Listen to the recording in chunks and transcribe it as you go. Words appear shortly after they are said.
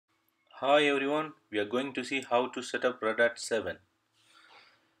Hi everyone, we are going to see how to set up Red Hat 7.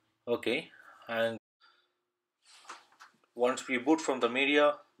 Okay, and once we boot from the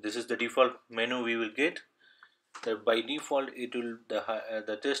media, this is the default menu we will get. By default, it will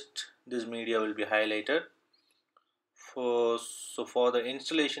the test this media will be highlighted. For the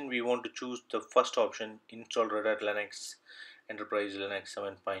installation, we want to choose the first option: install Red Hat Linux Enterprise Linux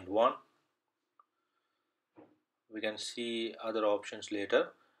 7.1. We can see other options later.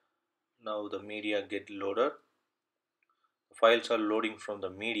 Now the media get loaded. The files are loading from the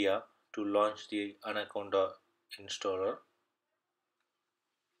media to launch the Anaconda installer.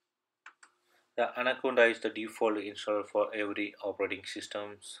 The Anaconda is the default installer for every operating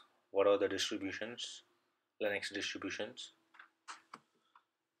systems. What are the distributions? Linux distributions.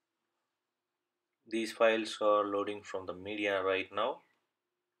 These files are loading from the media right now.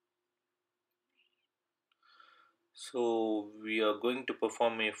 So we are going to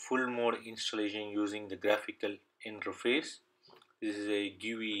perform a full mode installation using the graphical interface. This is a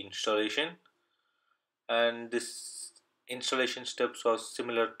GUI installation, and this installation steps are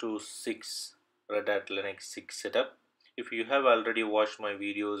similar to 6 Red Hat Linux 6 setup. If you have already watched my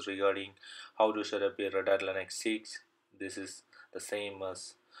videos regarding how to set up a Red Hat Linux 6, this is the same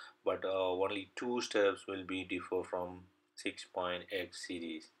as, but only two steps will be differ from 6.x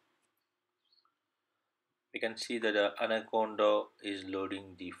series. We can see that Anaconda is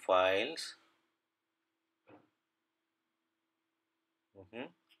loading the files.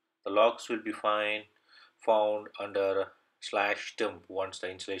 The logs will be found under /temp once the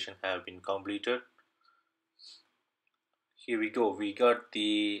installation have been completed. Here we go, we got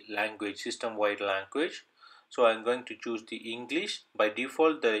the language, system wide language. So I'm going to choose the English. By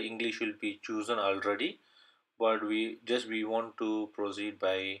default the English will be chosen already, but we want to proceed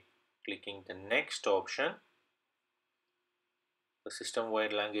by clicking the next option. The system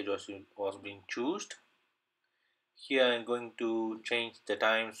wide language was being chosen. Here I'm going to change the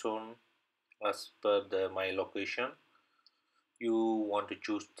time zone as per my location. You want to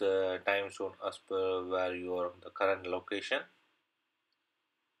choose the time zone as per where you are the current location.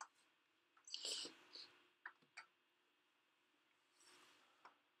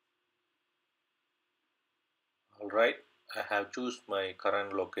 Alright, I have choose my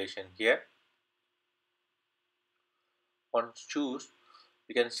current location here. Once choose,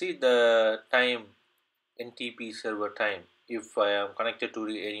 you can see the time, NTP server time. If I am connected to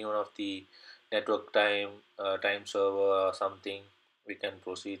any one of the network time server or something, we can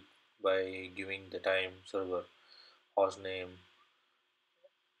proceed by giving the time server host name,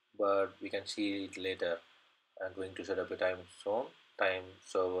 but we can see it later. I'm going to set up a time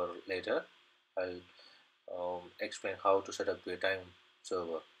server later. I'll explain how to set up a time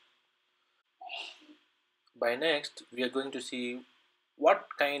server. By next, we are going to see what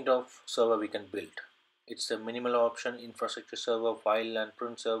kind of server we can build. It's a minimal option, infrastructure server, file and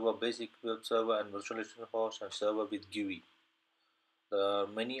print server, basic web server, and virtualization host, and server with GUI. There are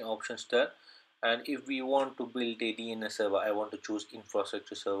many options there. And if we want to build a DNS server, I want to choose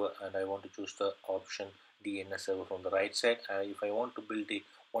infrastructure server, and I want to choose the option DNS server from the right side. And if I want to build a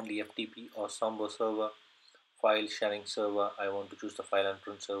only FTP or Samba server, file sharing server, I want to choose the file and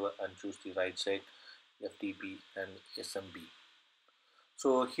print server and choose the right side FTP and SMB.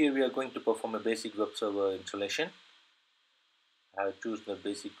 So here we are going to perform a basic web server installation. I have choose the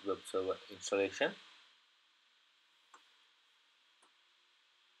basic web server installation.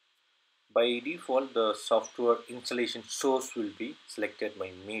 By default, the software installation source will be selected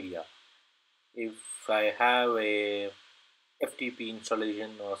by media. If I have a FTP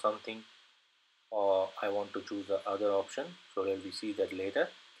installation or something, or I want to choose the other option, so we will see that later.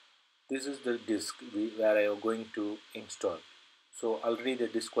 This is the disk where I am going to install. So already the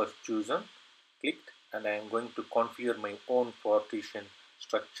disk was chosen, clicked, and I am going to configure my own partition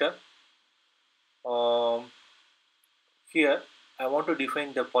structure. Here I want to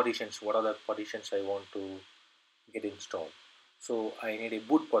define the partitions. What are the partitions I want to get installed? So I need a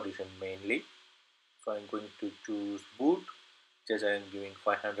boot partition mainly. So I'm going to choose boot, just I am giving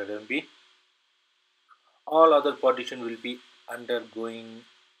 500 MB. All other partition will be undergoing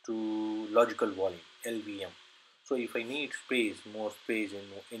to logical volume, LVM. So if I need more space in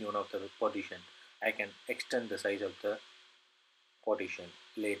any one of the partition, I can extend the size of the partition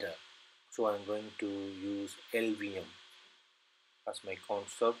later. So I'm going to use LVM as my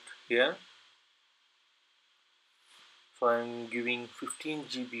concept here. So I'm giving 15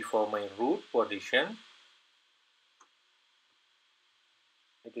 GB for my root partition.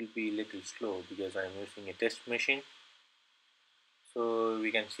 It will be a little slow because I'm using a test machine. So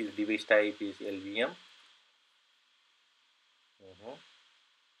we can see the device type is LVM.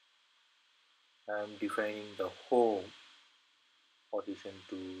 I'm defining the home partition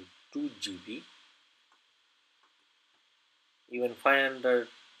to 2 GB. Even 500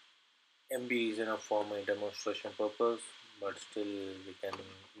 MB is enough for my demonstration purpose, but still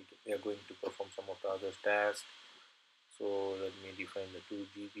we are going to perform some of the other tasks. So let me define the 2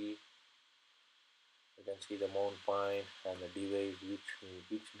 GB. You can see the mount point and the device,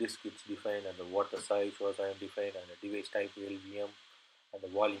 which disk it's defined, and what the size was I am defined, and the device type LVM, and the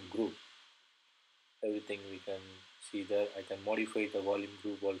volume group. Everything we can see there. I can modify the volume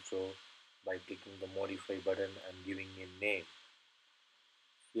group also by clicking the modify button and giving a name.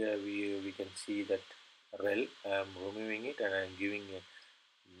 Here we can see that rel. I am removing it and I am giving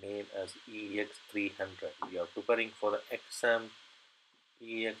a name as EX300. We are preparing for the exam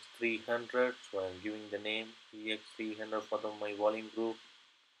EX300, so I am giving the name EX300 for my volume group.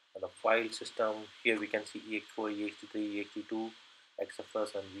 And the file system, here we can see EX4, EX3, EX2,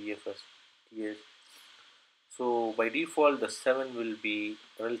 XFS and VFS TS. So by default the 7 will be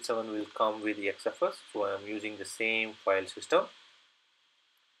rel 7 will come with the XFS, so I am using the same file system.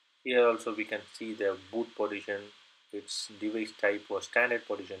 Here also we can see the boot partition. Its device type was standard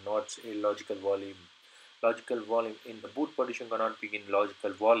partition, not a logical volume. Logical volume in the boot partition cannot be in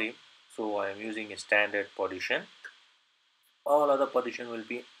logical volume, so I am using a standard partition. All other partition will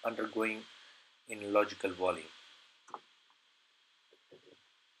be undergoing in logical volume.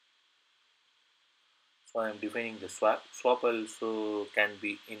 So I am defining the swap. Swap also can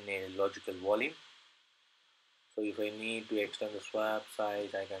be in a logical volume. So if I need to extend the swap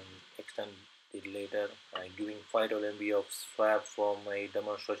size, I can extend it later. I'm giving 5 MB of swap for my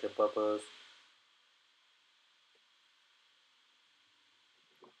demonstration purpose.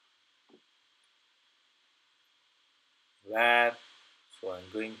 Var, so I'm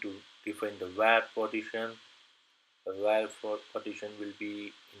going to define the var partition. The var partition will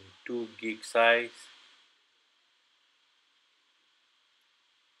be in 2 gig size.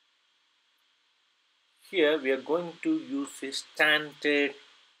 Here we are going to use a standard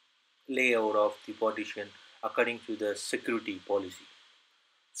layout of the partition according to the security policy.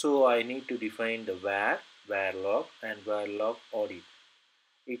 So I need to define the var log and var log audit.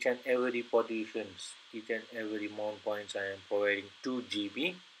 Each and every partitions, each and every mount points I am providing 2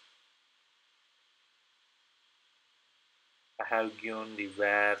 GB. I have given the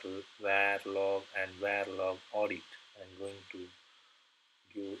var log and var log audit. I'm going to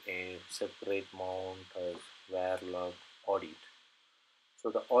give a separate mount as var log audit. So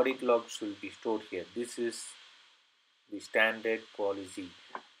the audit logs will be stored here. This is the standard policy,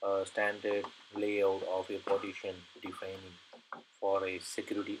 standard layout of a partition defining for a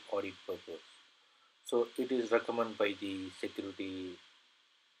security audit purpose. So it is recommended by the security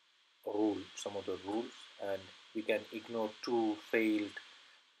rule, some of the rules, and we can ignore 2 failed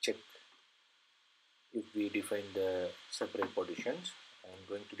check if we define the separate partitions. I'm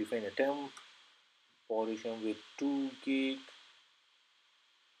going to define a temp partition with 2 gig.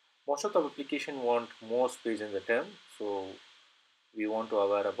 Most of the application want more space in the temp, so we want to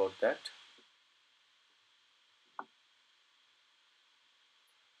aware about that.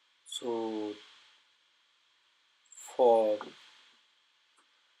 So for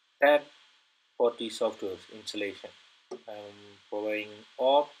third party software installation, I'm providing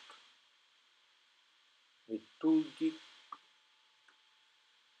opt with 2 gig.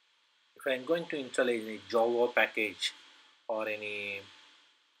 If I'm going to install any Java package or any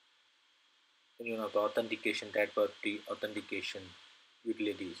the authentication, third party authentication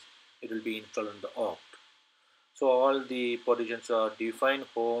utilities, it will be installed on the opt. So all the partitions are defined: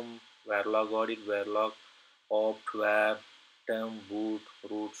 home, var log audit, var log, opt, var, temp, boot,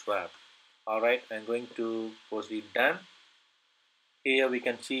 root, swap. Alright, I'm going to proceed done. Here we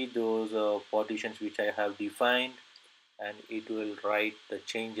can see those partitions which I have defined, and it will write the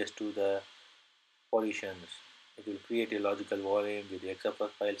changes to the partitions. It will create a logical volume with the XFS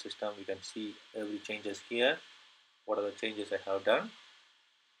file system. You can see every changes here. What are the changes I have done?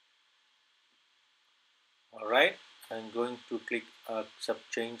 Alright, I'm going to click accept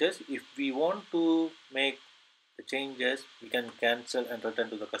changes. If we want to make the changes, we can cancel and return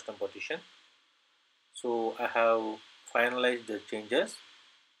to the custom partition. So I have finalized the changes.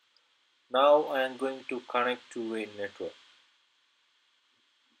 Now I am going to connect to a network.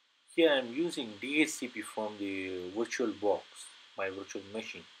 Here I am using DHCP from the virtual box, my virtual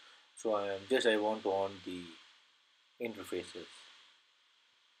machine. So I want to on the interfaces.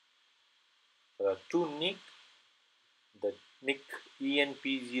 There are 2 NIC. The NIC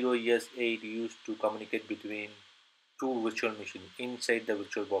ENP0S8 used to communicate between 2 virtual machines inside the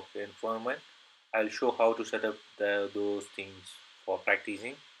virtual box environment. I'll show how to set up those things for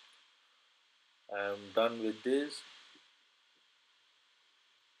practicing. I'm done with this.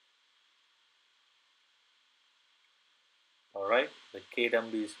 Alright, the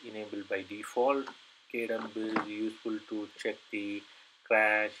kdump is enabled by default. Kdump is useful to check the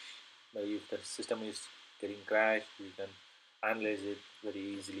crash. If the system is getting crashed, we can analyze it very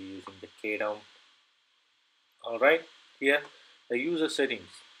easily using the kdump. Alright, here the user settings.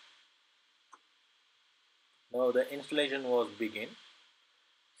 Now the installation was begin.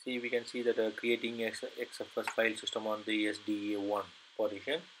 See, we can see that creating XFS file system on the SDA1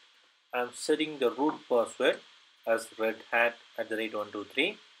 partition. I'm setting the root password as red hat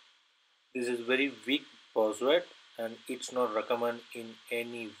 @123. This is very weak password and it's not recommend in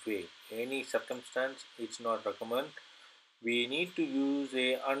any way, any circumstance. It's not recommend. We need to use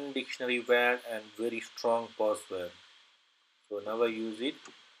a undictionary-ware and very strong password. So never use it.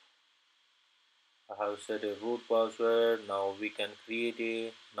 I have set a root password. Now we can create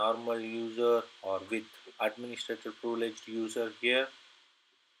a normal user or with administrator privileged user here.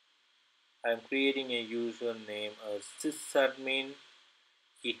 I am creating a username as sysadmin.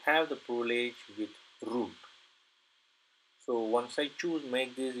 He have the privilege with root. So once I choose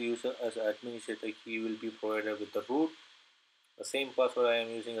make this user as administrator, he will be provided with the root. The same password I am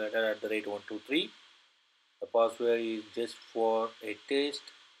using @123. The password is just for a test.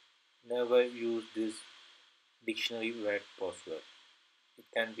 Never use this dictionary word password. It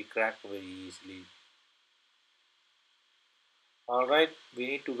can be cracked very easily. Alright, we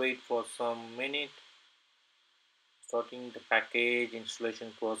need to wait for some minute. Starting the package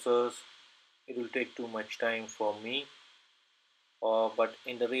installation process. It will take too much time for me. But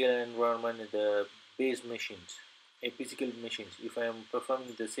in the real environment, in the base machines, a physical machines, if I am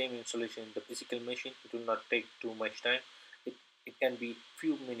performing the same installation in the physical machine, it will not take too much time. It can be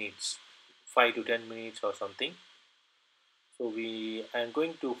few minutes, 5 to 10 minutes or something. So I am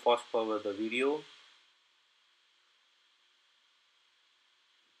going to fast forward the video.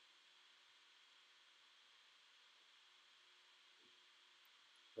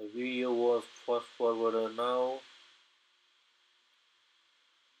 The video was fast forwarded now.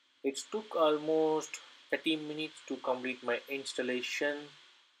 It took almost 30 minutes to complete my installation,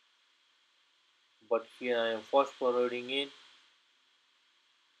 but here I am fast forwarding it.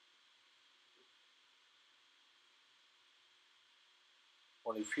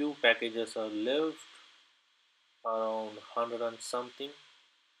 Only few packages are left, around 100 and something.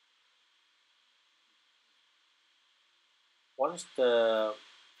 Once the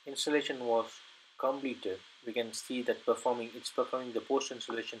installation was completed, we can see that it's performing the post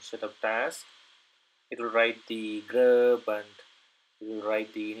installation setup task. It will write the grub and it will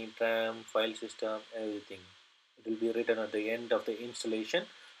write the initram, file system, everything. It will be written at the end of the installation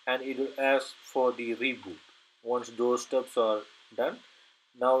and it will ask for the reboot. Once those steps are done,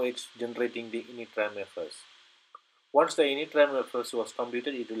 now it's generating the initram FS. Once the initram FS was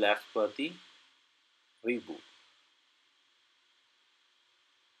completed, it will ask for the reboot.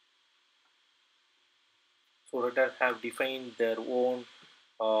 So Red Hat have defined their own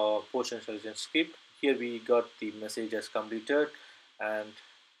post installation script. Here we got the message as completed and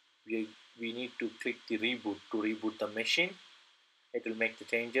we need to click the reboot to reboot the machine. It will make the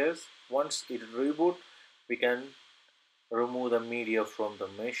changes. Once it reboot, we can remove the media from the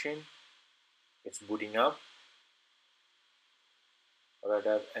machine. It's booting up. Red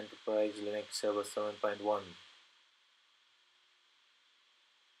Hat Enterprise Linux Server 7.1.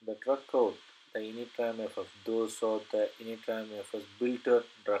 The drug code, the initram FS, those are the initram FS built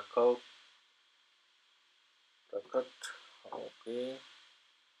drug code. Okay.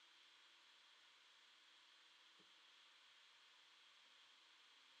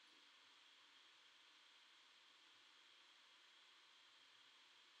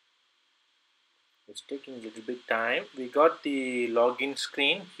 It's taking a little bit time. We got the login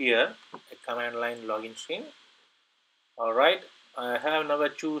screen here, a command line login screen. Alright, I have never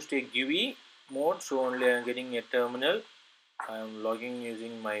choose a GUI mode, so only I'm getting a terminal. I'm logging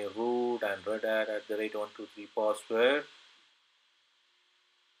using my root and Red Hat @123 password.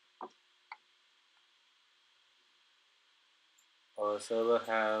 Our server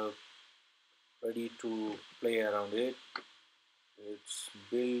have ready to play around it. It's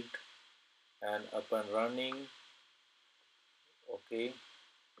built and up and running. Okay,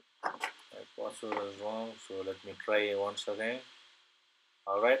 my password is wrong, so let me try once again.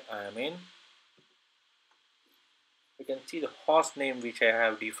 Alright, I am in. You can see the host name which I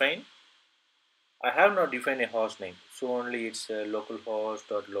have defined. I have not defined a host name, so only it's a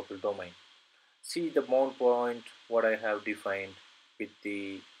localhost or local domain. See the mount point what I have defined with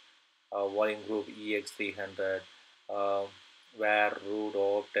the volume group EX300. var, root,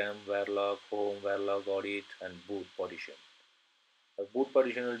 op, temp, varlog, home, varlog, audit, and boot partition. The boot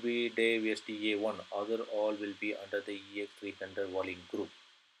partition will be Dave SDA1, other all will be under the EX300 volume group.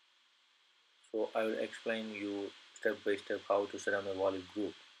 So I will explain you step by step how to set up a volume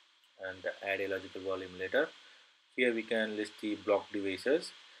group and add a logical volume later. Here we can list the block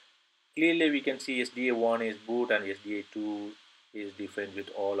devices. Clearly we can see SDA1 is boot and SDA2 is different with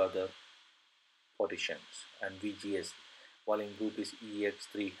all other partitions, and VGS volume group is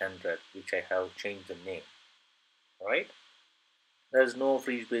EX300, which I have changed the name. Alright, there is no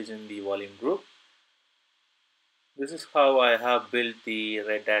free space in the volume group. This is how I have built the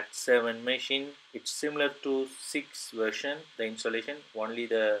Red Hat 7 machine. It's similar to 6 version, the installation, only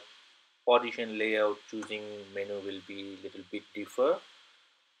the partition layout choosing menu will be little bit differ.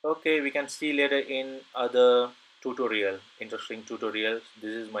 Okay, we can see later in other tutorial, interesting tutorials.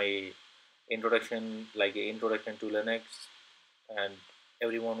 This is my introduction, like a introduction to Linux, and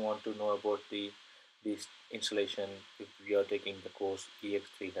everyone want to know about this installation if we are taking the course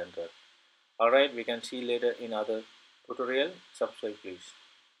EX300. Alright, we can see later in other tutorial. Subscribe please.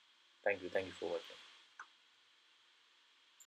 Thank you for watching.